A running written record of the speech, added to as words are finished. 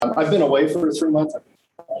I've been away for 3 months.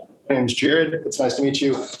 My name's Jared. It's nice to meet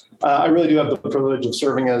you. I really do have the privilege of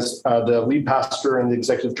serving as the lead pastor and the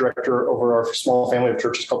executive director over our small family of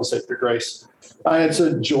churches called the Sacred Grace. It's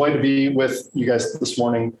a joy to be with you guys this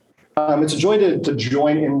morning. It's a joy to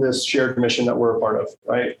join in this shared mission that we're a part of,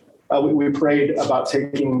 right? We prayed about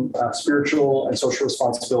taking spiritual and social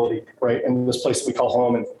responsibility, right, in this place that we call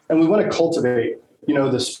home. And we want to cultivate,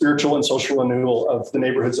 the spiritual and social renewal of the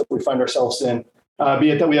neighborhoods that we find ourselves in.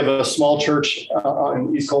 Be it that we have a small church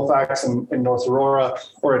in East Colfax and in North Aurora,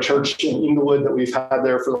 or a church in Inglewood that we've had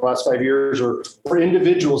there for the last 5 years, or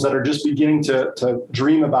individuals that are just beginning to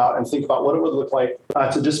dream about and think about what it would look like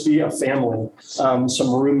to just be a family,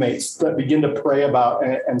 some roommates that begin to pray about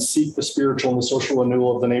and seek the spiritual and the social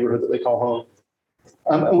renewal of the neighborhood that they call home.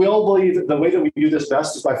 And we all believe that the way that we do this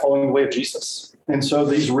best is by following the way of Jesus. And so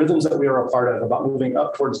these rhythms that we are a part of about moving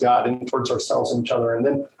up towards God and towards ourselves and each other, and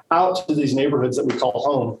then out to these neighborhoods that we call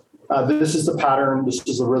home. This is the pattern. This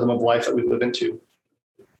is the rhythm of life that we live into.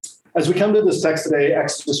 As we come to this text today,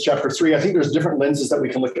 Exodus chapter 3, I think there's different lenses that we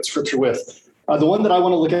can look at scripture with. The one that I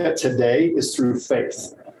want to look at today is through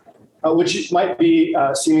faith, which might be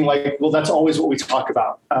seeming like, well, that's always what we talk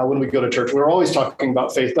about when we go to church. We're always talking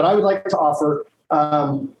about faith. But I would like to offer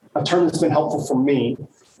a term that's been helpful for me.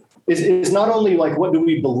 Is not only like, what do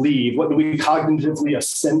we believe? What do we cognitively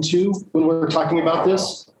ascend to when we're talking about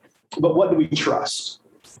this? But what do we trust?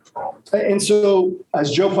 And so, as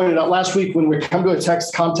Joe pointed out last week, when we come to a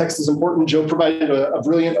text, context is important. Joe provided a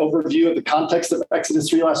brilliant overview of the context of Exodus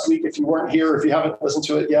 3 last week. If you weren't here, if you haven't listened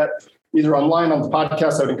to it yet, either online on the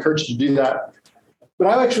podcast, I would encourage you to do that. But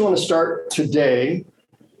I actually want to start today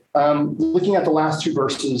looking at the last two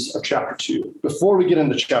verses of chapter 2 before we get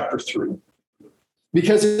into chapter 3.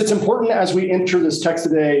 Because it's important as we enter this text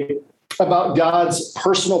today about God's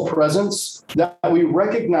personal presence that we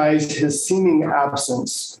recognize his seeming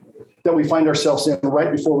absence that we find ourselves in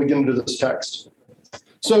right before we get into this text.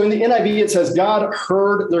 So in the NIV, it says, God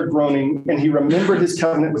heard their groaning and he remembered his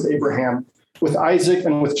covenant with Abraham, with Isaac,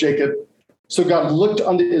 and with Jacob. So God looked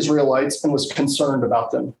on the Israelites and was concerned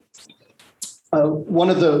about them. One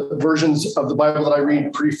of the versions of the Bible that I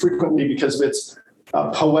read pretty frequently because of its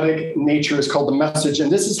poetic nature is called The Message. And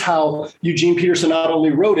this is how Eugene Peterson not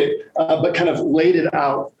only wrote it, but kind of laid it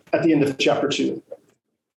out at the end of chapter 2.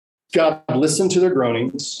 God listened to their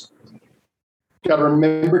groanings. God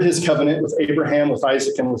remembered his covenant with Abraham, with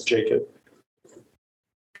Isaac, and with Jacob.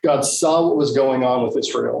 God saw what was going on with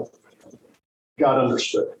Israel. God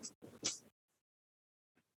understood.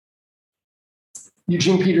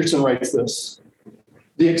 Eugene Peterson writes this.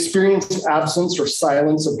 The experienced absence or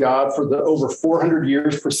silence of God for the over 400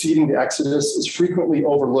 years preceding the Exodus is frequently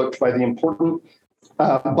overlooked by the important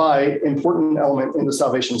element in the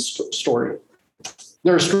salvation story.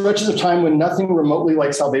 There are stretches of time when nothing remotely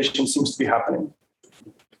like salvation seems to be happening.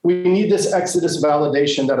 We need this Exodus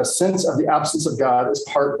validation that a sense of the absence of God is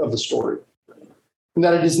part of the story, and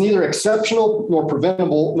that it is neither exceptional nor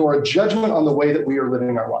preventable nor a judgment on the way that we are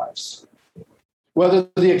living our lives. Whether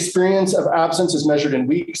the experience of absence is measured in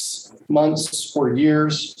weeks, months, or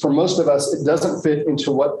years, for most of us, it doesn't fit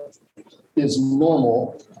into what is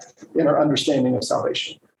normal in our understanding of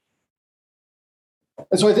salvation.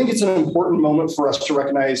 And so I think it's an important moment for us to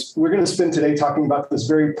recognize we're going to spend today talking about this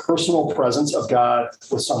very personal presence of God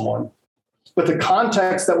with someone. But the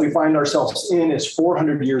context that we find ourselves in is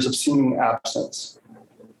 400 years of seeming absence.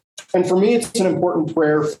 And for me, it's an important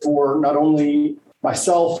prayer for not only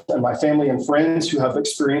myself and my family and friends who have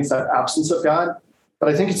experienced that absence of God. But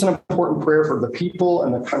I think it's an important prayer for the people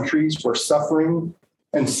and the countries where suffering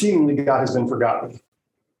and seemingly God has been forgotten.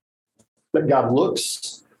 That God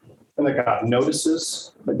looks and that God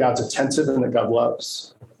notices, that God's attentive and that God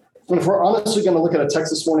loves. And if we're honestly going to look at a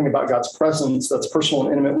text this morning about God's presence that's personal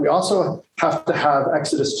and intimate, we also have to have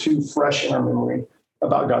Exodus 2 fresh in our memory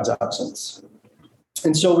about God's absence.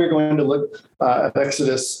 And so we're going to look at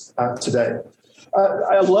Exodus today.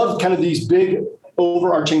 I love kind of these big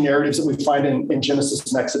overarching narratives that we find in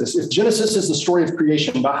Genesis and Exodus. If Genesis is the story of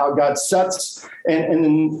creation about how God sets and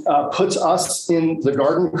then puts us in the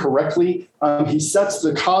garden correctly, he sets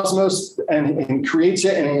the cosmos and creates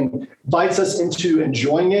it and invites us into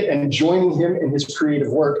enjoying it and joining him in his creative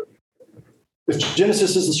work. If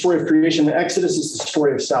Genesis is the story of creation, then Exodus is the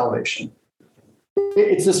story of salvation.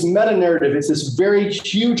 It's this meta narrative. It's this very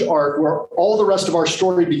huge arc where all the rest of our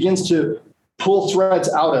story begins to pull threads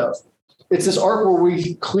out of. It's this arc where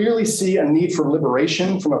we clearly see a need for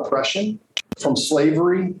liberation from oppression, from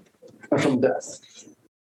slavery, and from death.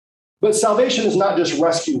 But salvation is not just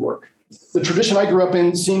rescue work. The tradition I grew up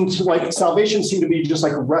in seemed like salvation seemed to be just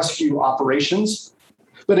like rescue operations.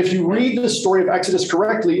 But if you read the story of Exodus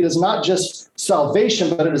correctly, it is not just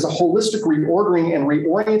salvation, but it is a holistic reordering and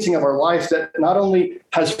reorienting of our life that not only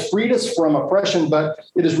has freed us from oppression, but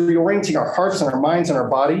it is reorienting our hearts and our minds and our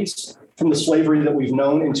bodies from the slavery that we've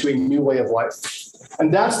known into a new way of life.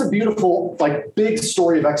 And that's the beautiful, big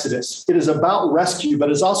story of Exodus. It is about rescue, but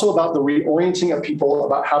it's also about the reorienting of people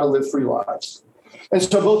about how to live free lives. And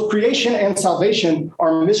so both creation and salvation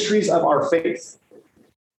are mysteries of our faith.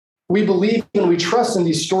 We believe and we trust in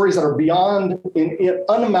these stories that are beyond in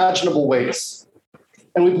unimaginable ways.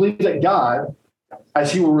 And we believe that God,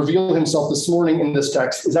 as he will reveal himself this morning in this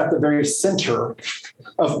text, is at the very center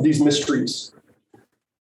of these mysteries.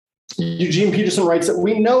 Eugene Peterson writes that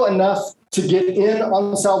we know enough to get in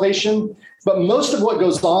on salvation, but most of what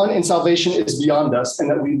goes on in salvation is beyond us, and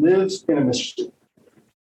that we live in a mystery.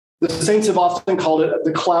 The saints have often called it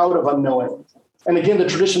the cloud of unknowing. And again, the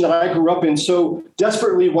tradition that I grew up in so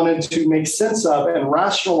desperately wanted to make sense of and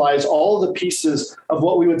rationalize all the pieces of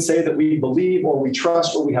what we would say that we believe or we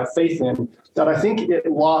trust or we have faith in, that I think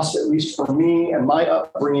it lost, at least for me and my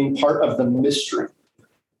upbringing, part of the mystery.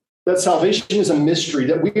 That salvation is a mystery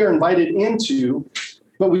that we are invited into,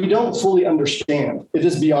 but we don't fully understand. It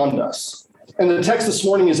is beyond us. And the text this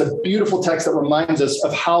morning is a beautiful text that reminds us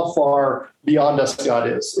of how far beyond us God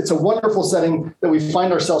is. It's a wonderful setting that we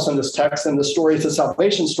find ourselves in this text, and the story is a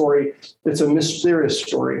salvation story. It's a mysterious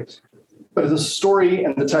story, but the story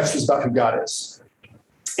and the text is about who God is.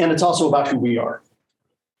 And it's also about who we are.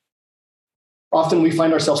 Often we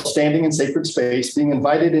find ourselves standing in sacred space, being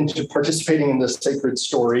invited into participating in this sacred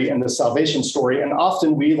story and the salvation story. And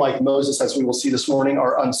often we, like Moses, as we will see this morning,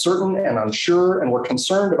 are uncertain and unsure, and we're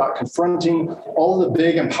concerned about confronting all of the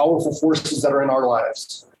big and powerful forces that are in our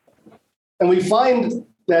lives. And we find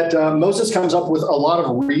that Moses comes up with a lot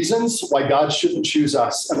of reasons why God shouldn't choose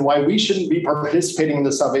us and why we shouldn't be participating in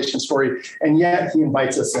the salvation story. And yet he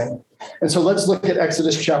invites us in. And so let's look at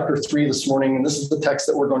Exodus chapter 3 this morning. And this is the text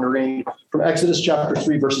that we're going to read from Exodus chapter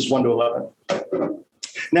 3, verses 1 to 11.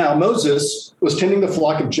 Now, Moses was tending the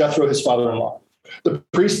flock of Jethro, his father-in-law, the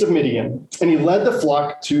priest of Midian, and he led the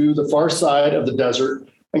flock to the far side of the desert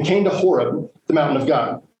and came to Horeb, the mountain of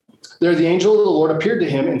God. There the angel of the Lord appeared to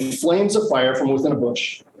him in flames of fire from within a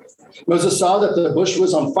bush. Moses saw that the bush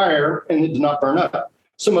was on fire and it did not burn up.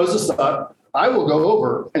 So Moses thought, I will go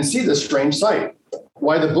over and see this strange sight,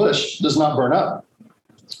 why the bush does not burn up.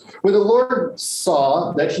 When the Lord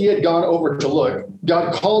saw that he had gone over to look,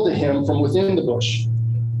 God called to him from within the bush,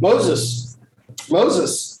 Moses,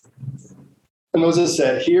 Moses. And Moses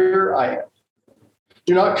said, Here I am.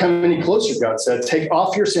 Do not come any closer, God said. Take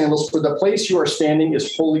off your sandals, for the place you are standing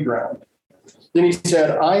is holy ground. Then he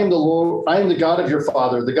said, I am the Lord, I am the God of your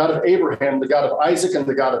father, the God of Abraham, the God of Isaac, and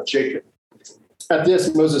the God of Jacob. At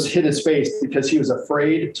this, Moses hid his face because he was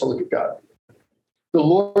afraid to look at God. The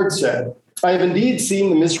Lord said, I have indeed seen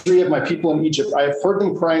the misery of my people in Egypt. I have heard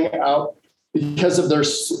them crying out because of their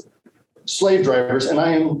slave drivers, and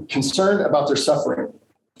I am concerned about their suffering.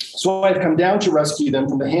 So I have come down to rescue them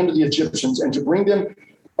from the hand of the Egyptians and to bring them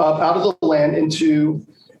up out of the land into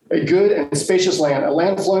a good and spacious land, a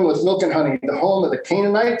land flowing with milk and honey, the home of the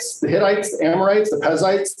Canaanites, the Hittites, the Amorites, the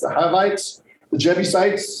Perizzites, the Hivites, the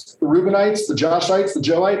Jebusites, the Reubenites, the Joshites, the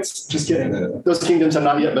Joites. Just kidding. Those kingdoms have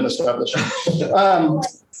not yet been established.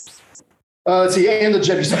 Let's see, and the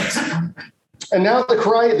Jebusites. And now the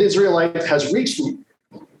cry of the Israelites has reached me,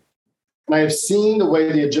 and I have seen the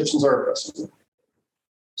way the Egyptians are oppressing me.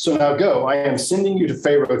 So now go, I am sending you to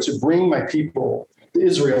Pharaoh to bring my people, the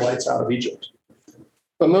Israelites, out of Egypt.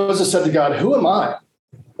 But Moses said to God, who am I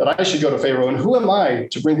that I should go to Pharaoh? And who am I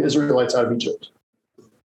to bring the Israelites out of Egypt?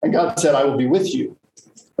 And God said, I will be with you.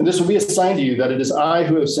 And this will be a sign to you that it is I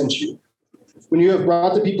who have sent you. When you have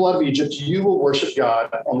brought the people out of Egypt, you will worship God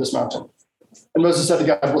on this mountain. And Moses said to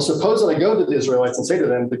God, well, suppose that I go to the Israelites and say to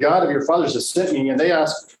them, the God of your fathers has sent me. And they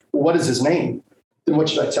ask, well, what is his name? Then what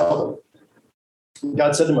should I tell them? And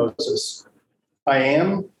God said to Moses, I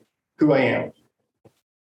am who I am.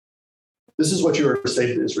 This is what you are to say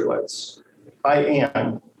to the Israelites. I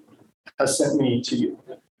am has sent me to you.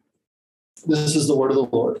 This is the word of the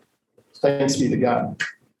Lord. Thanks be to God.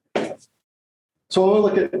 So I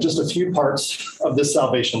want to look at just a few parts of this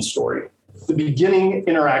salvation story. The beginning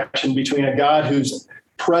interaction between a God whose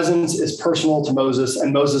presence is personal to Moses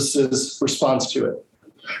and Moses' response to it.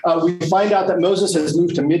 We find out that Moses has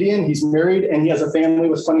moved to Midian. He's married and he has a family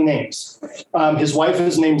with funny names. His wife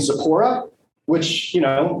is named Zipporah, which,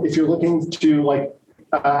 if you're looking to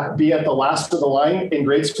be at the last of the line in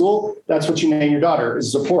grade school, that's what you name your daughter,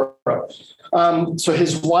 is Zipporah. So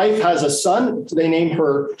his wife has a son. They name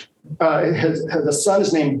her The son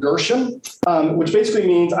is named Gershom, which basically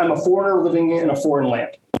means I'm a foreigner living in a foreign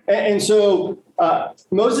land. And so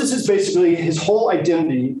Moses is basically, his whole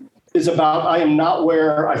identity is about, I am not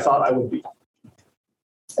where I thought I would be.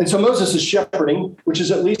 And so Moses is shepherding, which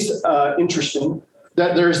is at least interesting,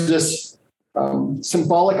 that there's this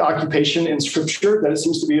symbolic occupation in Scripture, that it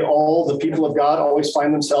seems to be all the people of God always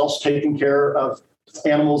find themselves taking care of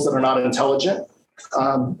animals that are not intelligent.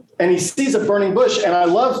 And he sees a burning bush, and I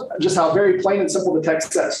love just how very plain and simple the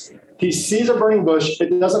text says. He sees a burning bush,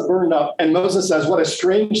 it doesn't burn up, and Moses says, what a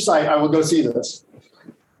strange sight, I will go see this.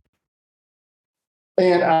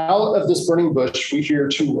 And out of this burning bush, we hear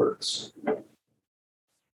two words.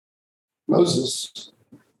 Moses,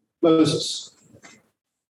 Moses.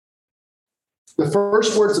 The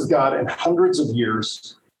first words of God in hundreds of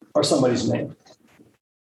years are somebody's name.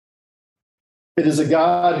 It is a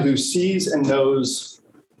God who sees and knows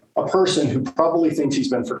a person who probably thinks he's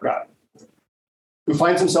been forgotten, who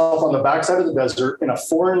finds himself on the backside of the desert in a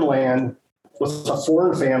foreign land with a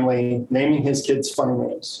foreign family, naming his kids funny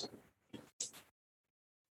names.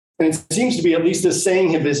 And it seems to be at least this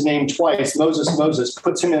saying of his name twice, Moses, Moses,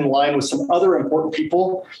 puts him in line with some other important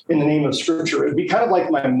people in the name of Scripture. It would be kind of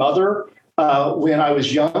like my mother when I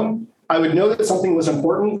was young. I would know that something was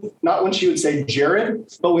important, not when she would say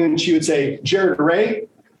Jared, but when she would say Jared Ray,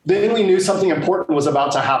 then we knew something important was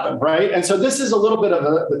about to happen, right? And so this is a little bit of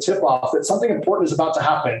the tip off that something important is about to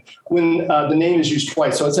happen when the name is used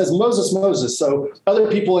twice. So it says Moses, Moses. So other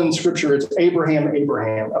people in Scripture, it's Abraham,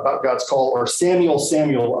 Abraham about God's call, or Samuel,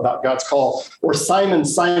 Samuel about God's call, or Simon,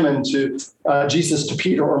 Simon to Jesus to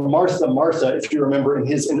Peter, or Martha, Martha, if you remember in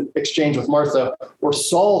his exchange with Martha, or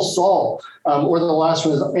Saul, Saul, or the last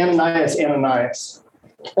one is Ananias, Ananias.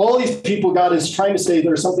 All these people, God is trying to say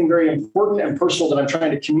there's something very important and personal that I'm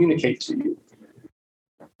trying to communicate to you.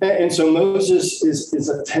 And so Moses is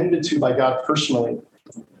attended to by God personally.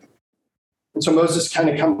 And so Moses kind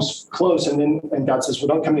of comes close, and God says, well,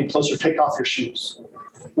 don't come any closer, take off your shoes.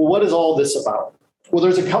 Well, what is all this about? Well,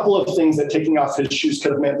 there's a couple of things that taking off his shoes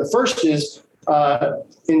could have meant. The first is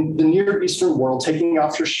in the Near Eastern world, taking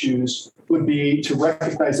off your shoes would be to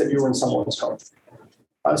recognize that you were in someone's home.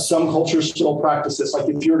 Some cultures still practice this. Like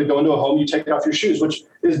if you were to go into a home, you take off your shoes, which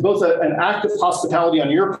is both an act of hospitality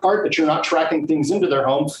on your part that you're not tracking things into their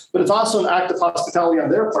home, but it's also an act of hospitality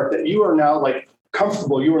on their part that you are now like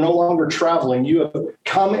comfortable. You are no longer traveling. You have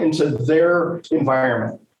come into their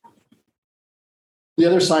environment. The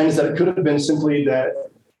other sign is that it could have been simply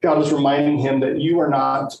that God was reminding him that you are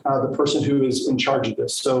not the person who is in charge of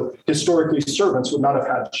this. So historically, servants would not have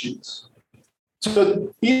had shoes.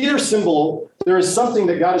 So either symbol, there is something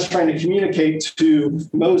that God is trying to communicate to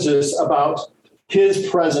Moses about his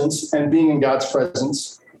presence and being in God's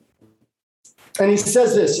presence. And he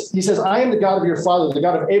says this, he says, I am the God of your father, the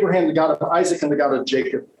God of Abraham, the God of Isaac, and the God of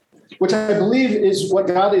Jacob, which I believe is what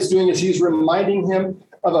God is doing is he's reminding him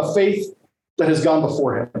of a faith that has gone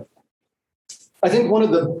before him. I think one of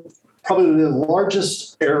the probably the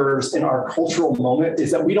largest errors in our cultural moment is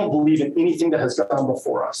that we don't believe in anything that has gone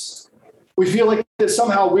before us. We feel like that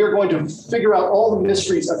somehow we're going to figure out all the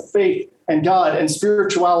mysteries of faith and God and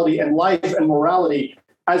spirituality and life and morality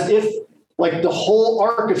as if like the whole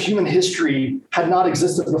arc of human history had not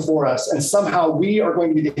existed before us. And somehow we are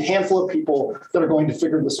going to be the handful of people that are going to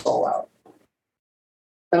figure this all out.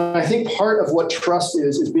 And I think part of what trust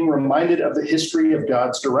is being reminded of the history of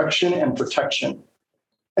God's direction and protection.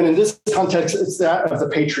 And in this context, it's that of the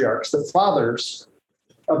patriarchs, the fathers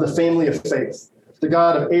of the family of faith. The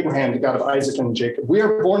God of Abraham, the God of Isaac and Jacob. We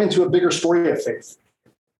are born into a bigger story of faith.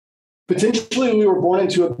 Potentially, we were born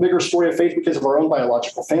into a bigger story of faith because of our own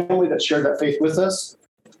biological family that shared that faith with us.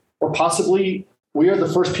 Or possibly, we are the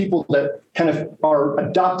first people that kind of are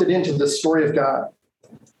adopted into this story of God.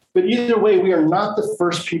 But either way, we are not the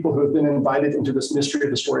first people who have been invited into this mystery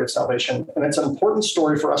of the story of salvation. And it's an important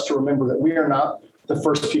story for us to remember that we are not the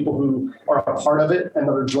first people who are a part of it and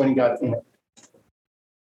that are joining God in it.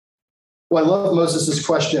 Well, I love Moses'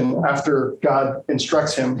 question after God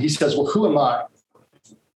instructs him. He says, well, who am I?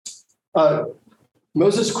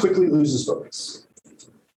 Moses quickly loses focus.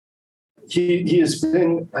 He has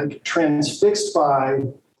been like transfixed by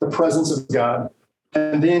the presence of God.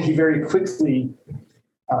 And then he very quickly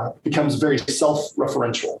becomes very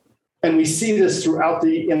self-referential. And we see this throughout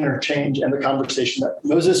the interchange and the conversation that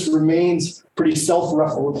Moses remains pretty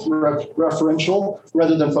self-referential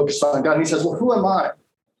rather than focused on God. And he says, well, who am I?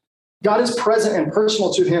 God is present and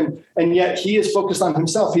personal to him, and yet he is focused on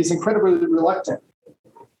himself. He's incredibly reluctant.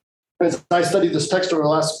 As I studied this text over the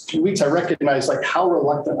last few weeks, I recognize like how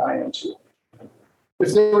reluctant I am to.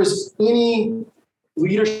 If there was any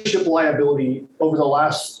leadership liability over the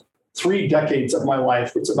last 3 decades of my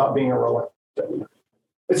life, it's about being a reluctant.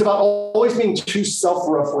 It's about always being too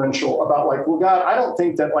self-referential about like, well, God, I don't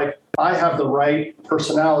think that like I have the right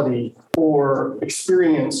personality or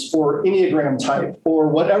experience or Enneagram type or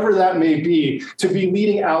whatever that may be to be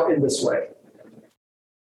leading out in this way.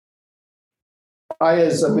 I,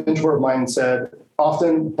 as a mentor of mine said,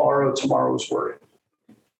 often borrow tomorrow's worry.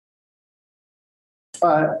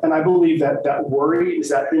 And I believe that that worry is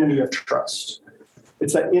that enemy of trust.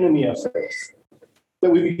 It's that enemy of faith. That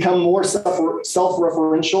we become more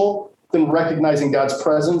self-referential than recognizing God's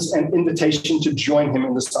presence and invitation to join him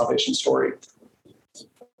in the salvation story.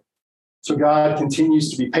 So God continues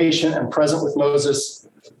to be patient and present with Moses.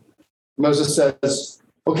 Moses says,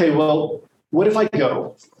 okay, well, what if I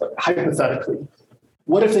go, hypothetically?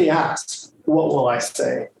 What if they ask, what will I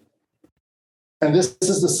say? And this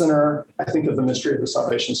is the center, I think, of the mystery of the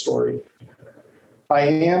salvation story. I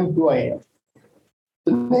am who I am.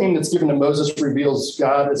 The name that's given to Moses reveals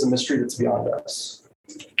God as a mystery that's beyond us.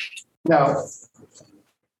 Now,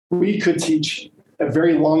 we could teach a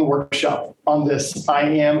very long workshop on this, I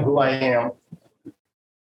am who I am.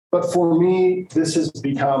 But for me, this has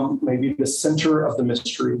become maybe the center of the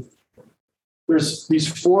mystery. There's these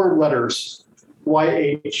 4 letters,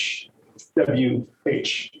 YHWH.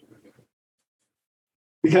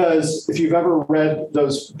 Because if you've ever read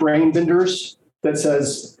those brain benders that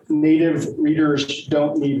says native readers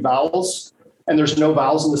don't need vowels, and there's no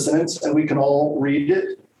vowels in the sentence, and we can all read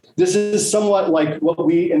it, this is somewhat like what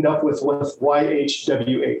we end up with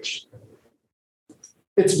YHWH.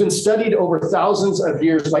 It's been studied over thousands of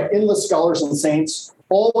years by endless scholars and saints,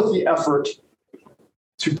 all with the effort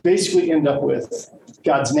to basically end up with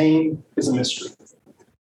God's name is a mystery.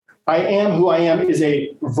 I am who I am is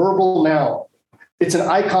a verbal noun. It's an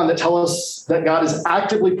icon that tells us that God is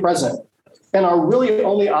actively present. And our really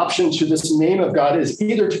only option to this name of God is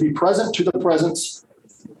either to be present to the presence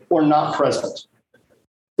or not present.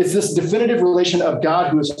 It's this definitive relation of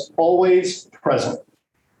God who is always present.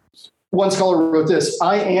 One scholar wrote this,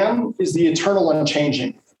 I am is the eternal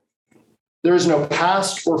unchanging. There is no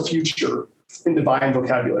past or future in divine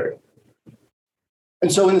vocabulary.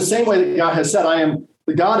 And so in the same way that God has said, I am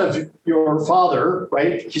the God of your father,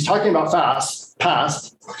 right? He's talking about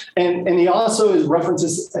past. And he also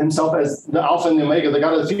references himself as the Alpha and the Omega, the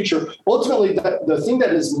God of the future. Ultimately, the thing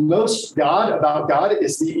that is most God about God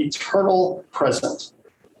is the eternal present.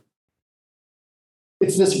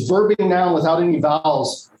 It's this verbing noun without any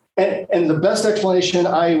vowels. And the best explanation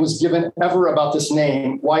I was given ever about this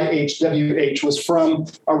name, YHWH, was from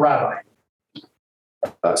a rabbi.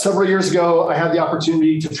 Several years ago, I had the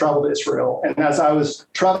opportunity to travel to Israel. And as I was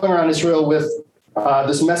traveling around Israel with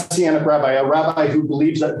this Messianic rabbi, a rabbi who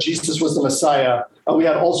believes that Jesus was the Messiah, we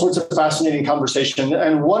had all sorts of fascinating conversation.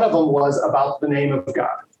 And one of them was about the name of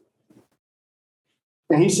God.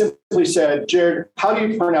 And he simply said, Jared, how do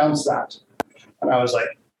you pronounce that? And I was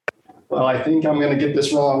like, well, I think I'm going to get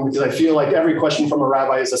this wrong because I feel like every question from a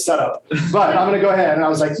rabbi is a setup. But I'm going to go ahead. And I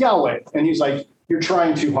was like, Yahweh. And he's like, you're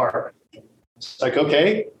trying too hard. It's like,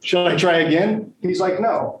 okay, should I try again? He's like,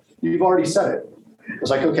 no, you've already said it. I was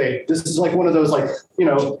like, okay, this is like one of those like,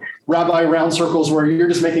 rabbi round circles where you're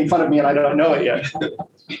just making fun of me and I don't know it yet.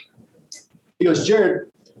 He goes,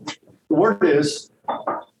 Jared, the word is,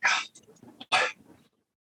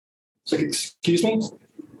 it's like, excuse me?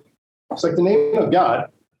 It's like the name of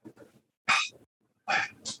God.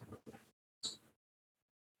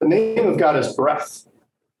 The name of God is breath.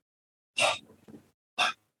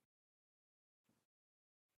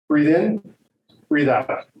 Breathe in, breathe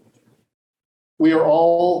out. We are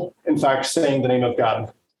all, in fact, saying the name of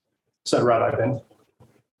God, said Rabbi Ben.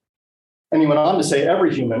 And he went on to say,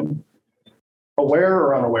 every human, aware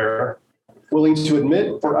or unaware, willing to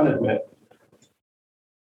admit or unadmit,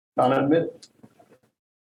 non-admit.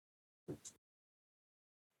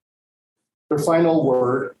 Their final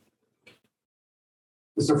word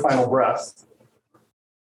is their final breath.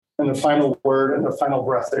 And the final word and the final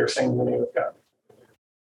breath, they are saying the name of God.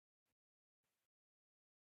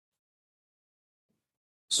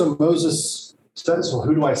 So Moses says, well,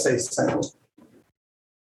 who do I say sent?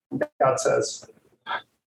 God says,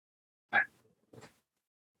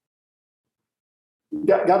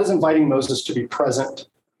 God is inviting Moses to be present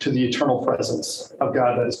to the eternal presence of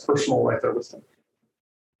God that is personal right there with him.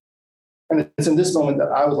 And it's in this moment that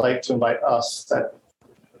I would like to invite us that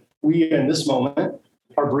we in this moment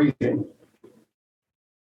are breathing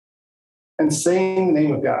and saying the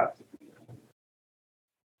name of God.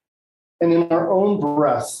 And in our own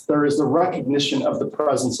breath, there is the recognition of the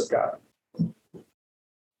presence of God.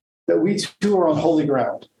 That we too are on holy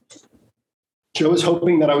ground. Joe was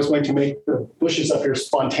hoping that I was going to make the bushes up here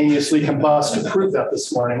spontaneously combust to prove that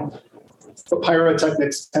this morning, but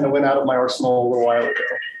pyrotechnics kind of went out of my arsenal a little while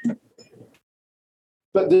ago.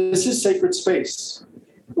 But this is sacred space.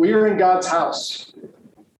 We are in God's house.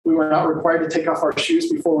 We were not required to take off our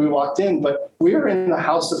shoes before we walked in, but we are in the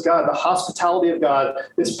house of God. The hospitality of God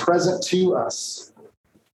is present to us.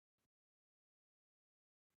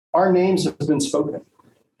 Our names have been spoken.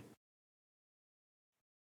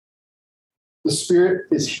 The Spirit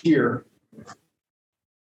is here.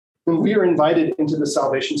 And we are invited into the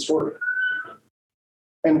salvation story.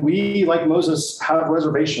 And we, like Moses, have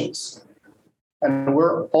reservations. And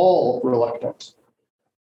we're all reluctant.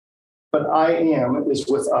 But I am is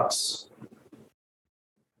with us.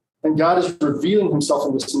 And God is revealing himself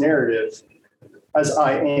in this narrative as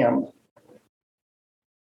I am.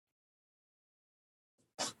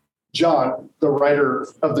 John, the writer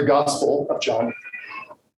of the Gospel of John,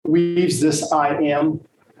 weaves this I am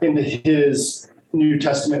into his New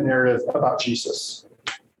Testament narrative about Jesus.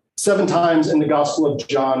 7 times in the Gospel of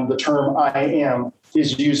John, the term I am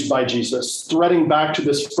is used by Jesus, threading back to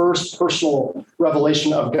this first personal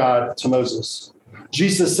revelation of God to Moses.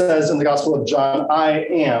 Jesus says in the Gospel of John, I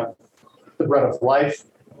am the bread of life.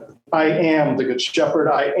 I am the good shepherd.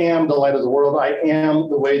 I am the light of the world. I am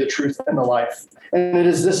the way, the truth, and the life. And it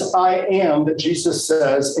is this I am that Jesus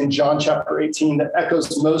says in John chapter 18 that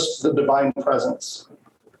echoes most of the divine presence.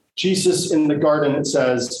 Jesus in the garden, it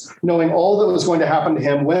says, knowing all that was going to happen to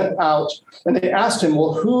him, went out and they asked him,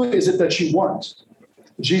 well, who is it that you want?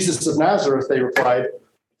 Jesus of Nazareth, they replied,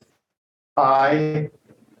 I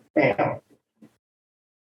am.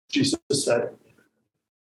 Jesus said.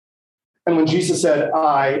 And when Jesus said,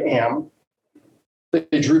 I am,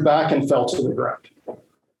 they drew back and fell to the ground.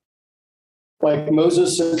 Like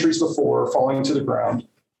Moses centuries before falling to the ground,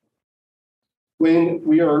 when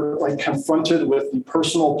we are like confronted with the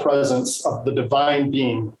personal presence of the divine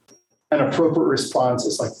being, an appropriate response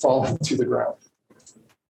is like falling to the ground.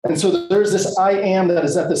 And so there's this I am that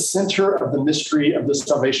is at the center of the mystery of the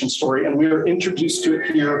salvation story. And we are introduced to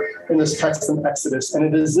it here in this text in Exodus. And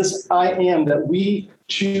it is this I am that we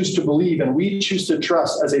choose to believe and we choose to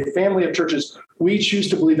trust as a family of churches. We choose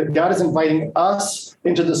to believe that God is inviting us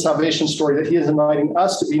into the salvation story, that he is inviting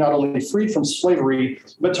us to be not only freed from slavery,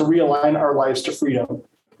 but to realign our lives to freedom.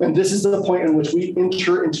 And this is the point in which we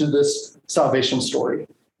enter into this salvation story.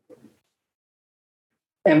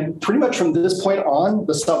 And pretty much from this point on,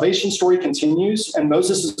 the salvation story continues, and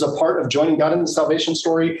Moses is a part of joining God in the salvation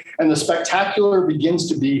story, and the spectacular begins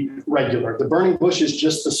to be regular. The burning bush is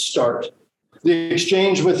just the start. The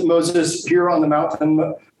exchange with Moses here on the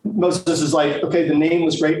mountain, Moses is like, okay, the name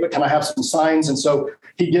was great, but can I have some signs? And so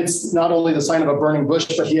he gets not only the sign of a burning bush,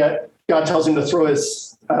 but God tells him to throw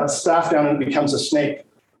his staff down and it becomes a snake.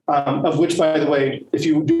 Of which, by the way, if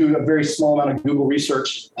you do a very small amount of Google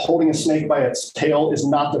research, holding a snake by its tail is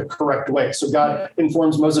not the correct way. So God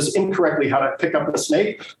informs Moses incorrectly how to pick up the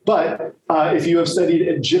snake. But if you have studied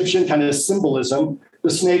Egyptian kind of symbolism, the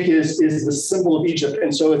snake is the symbol of Egypt.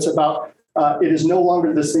 And so it's about, it is no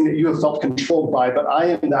longer this thing that you have felt controlled by, but I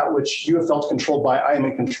am that which you have felt controlled by, I am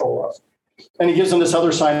in control of. And he gives him this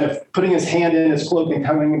other sign of putting his hand in his cloak and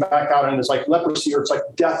coming back out, and it's like leprosy, or it's like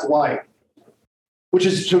death-like. Which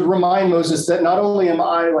is to remind Moses that not only am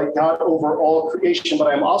I like God over all creation, but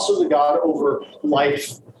I'm also the God over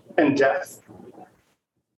life and death.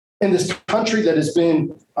 In this country that has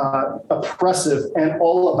been oppressive and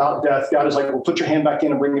all about death, God is like, well, put your hand back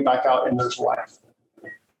in and bring it back out, and there's life.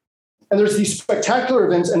 And there's these spectacular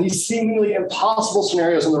events and these seemingly impossible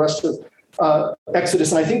scenarios in the rest of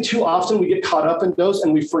Exodus. And I think too often we get caught up in those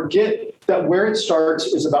and we forget that where it starts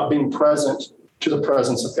is about being present to the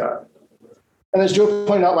presence of God. And as Joe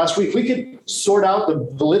pointed out last week, we could sort out the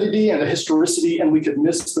validity and the historicity, and we could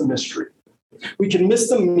miss the mystery. We can miss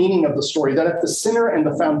the meaning of the story, that at the center and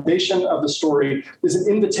the foundation of the story is an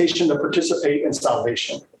invitation to participate in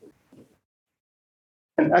salvation.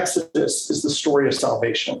 And Exodus is the story of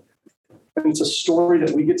salvation. And it's a story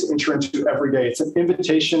that we get to enter into every day. It's an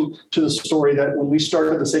invitation to the story that when we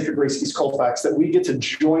started the Sacred Grace East Colfax, that we get to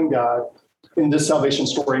join God in this salvation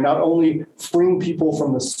story, not only freeing people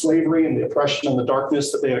from the slavery and the oppression and the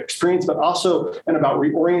darkness that they have experienced, but also and about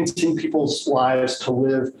reorienting people's lives to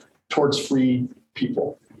live towards free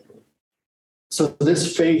people. So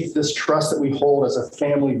this faith, this trust that we hold as a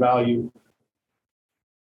family value,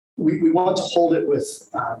 we want to hold it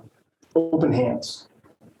with open hands.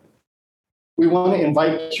 We want to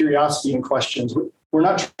invite curiosity and questions. We're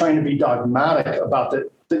not trying to be dogmatic about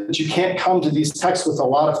that you can't come to these texts with a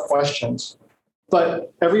lot of questions.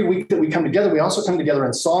 But every week that we come together, we also come together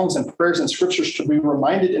in songs and prayers and scriptures to be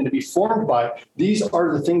reminded and to be formed by. These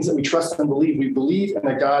are the things that we trust and believe. We believe in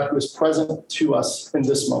a God who is present to us in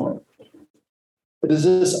this moment. It is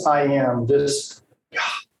this I am, this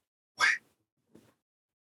God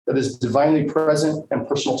that is divinely present and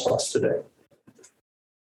personal to us today,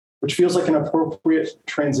 which feels like an appropriate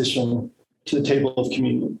transition to the table of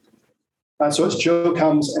communion. So as Joe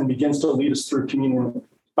comes and begins to lead us through communion,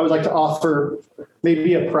 I would like to offer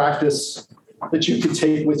maybe a practice that you could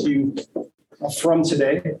take with you from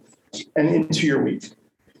today and into your week.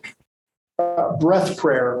 Breath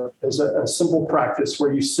prayer is a simple practice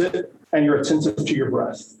where you sit and you're attentive to your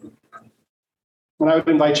breath. And I would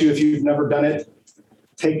invite you, if you've never done it,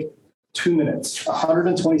 take 2 minutes,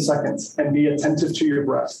 120 seconds, and be attentive to your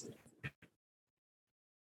breath.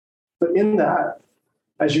 But in that,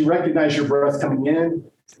 as you recognize your breath coming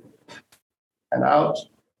in and out,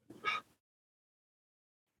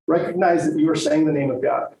 recognize that you are saying the name of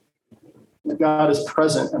God. That God is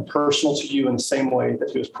present and personal to you in the same way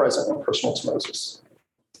that he was present and personal to Moses.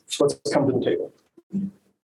 So let's come to the table.